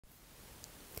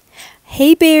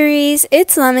Hey berries,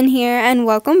 it's Lemon here and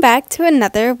welcome back to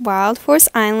another Wild Horse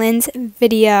Islands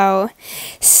video.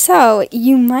 So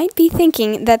you might be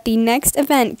thinking that the next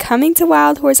event coming to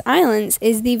Wild Horse Islands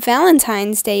is the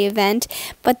Valentine's Day event,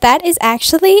 but that is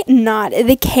actually not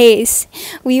the case.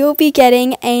 We will be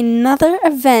getting another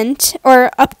event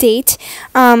or update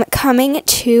coming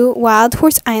to Wild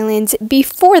Horse Islands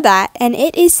before that, and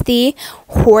it is the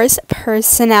horse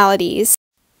personalities.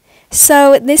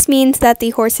 So this means that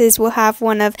the horses will have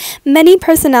one of many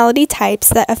personality types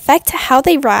that affect how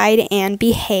they ride and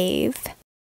behave.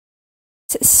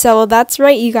 So that's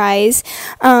right, you guys.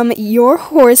 Your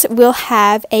horse will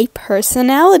have a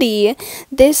personality.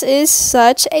 This is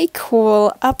such a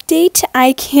cool update.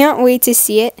 I can't wait to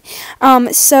see it.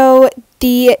 So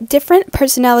the different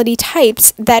personality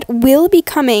types that will be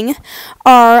coming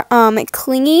are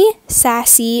clingy,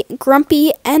 sassy,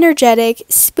 grumpy, energetic,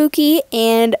 spooky,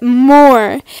 and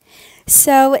more.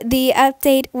 So the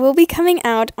update will be coming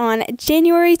out on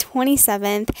January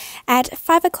 27th at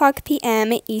 5 o'clock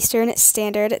p.m. Eastern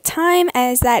Standard Time,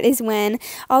 as that is when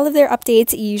all of their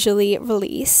updates usually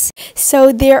release.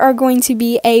 So there are going to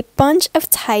be a bunch of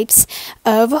types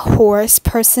of horse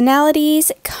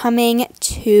personalities coming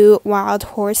to Wild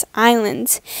Horse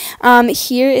Islands.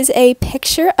 Here is a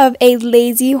picture of a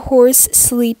lazy horse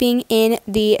sleeping in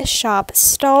the shop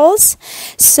stalls.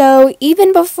 So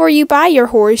even before you buy your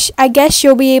horse, I guess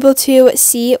you'll be able to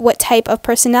see what type of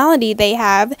personality they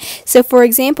have. So for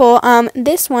example,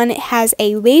 this one has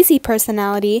a lazy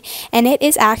personality and it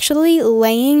is actually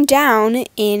laying down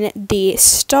in the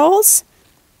stalls.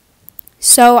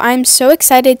 So I'm so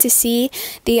excited to see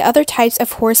the other types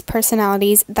of horse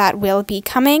personalities that will be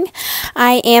coming.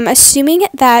 I am assuming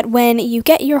that when you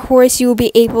get your horse, you will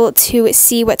be able to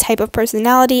see what type of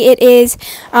personality it is.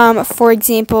 For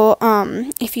example,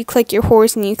 if you click your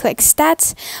horse and you click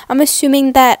stats, I'm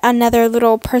assuming that another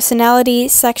little personality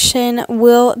section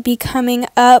will be coming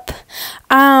up.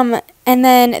 And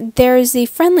then there's the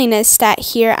friendliness stat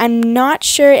here. I'm not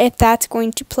sure if that's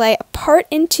going to play a part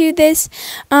into this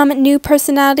new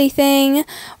personality thing,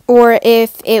 or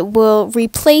if it will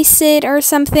replace it or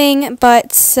something.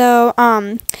 But so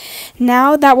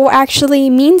now that will actually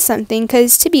mean something,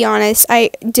 because to be honest, I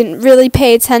didn't really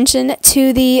pay attention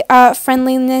to the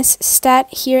friendliness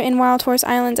stat here in Wild Horse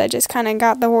Islands. I just kind of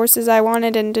got the horses I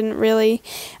wanted and didn't really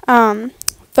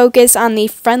focus on the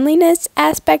friendliness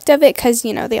aspect of it, because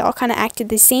you know they all kind of acted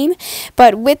the same.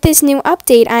 But with this new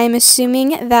update, I am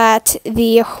assuming that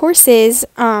the horses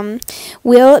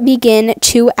will begin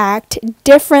to act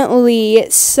differently.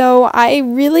 So I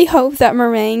really hope that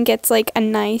Meringue gets like a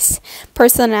nice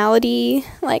personality.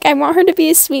 Like, I want her to be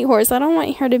a sweet horse. I don't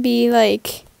want her to be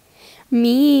like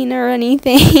mean or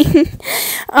anything.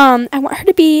 I want her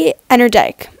to be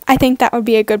energetic. I think that would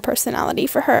be a good personality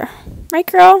for her, right,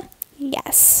 girl?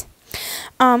 Yes.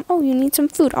 Oh, you need some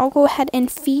food. I'll go ahead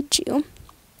and feed you.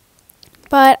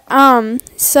 But,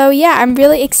 so yeah, I'm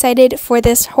really excited for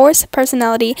this horse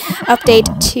personality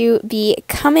update to be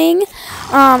coming.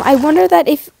 I wonder that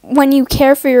if when you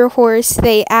care for your horse,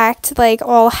 they act like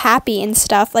all happy and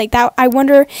stuff like that. I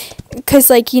wonder, because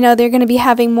like, you know, they're going to be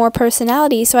having more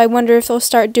personality, so I wonder if they'll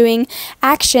start doing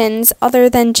actions other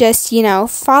than just, you know,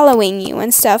 following you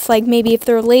and stuff. Like maybe if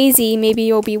they're lazy, maybe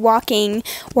you'll be walking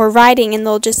or riding and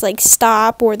they'll just like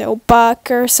stop, or they'll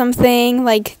buck or something.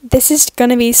 Like, this is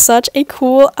going to be such a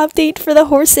cool update for the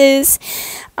horses.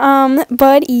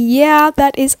 But yeah,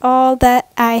 that is all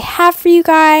that I have for you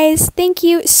guys. Thank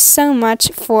you so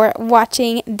much for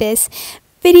watching this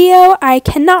video. I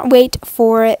cannot wait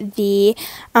for the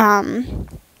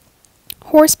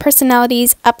horse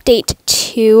personalities update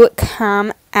to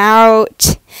come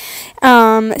out.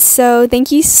 So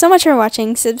thank you so much for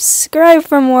watching. Subscribe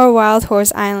for more Wild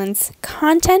Horse Islands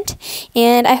content,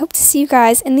 and I hope to see you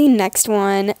guys in the next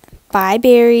one. Bye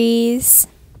berries.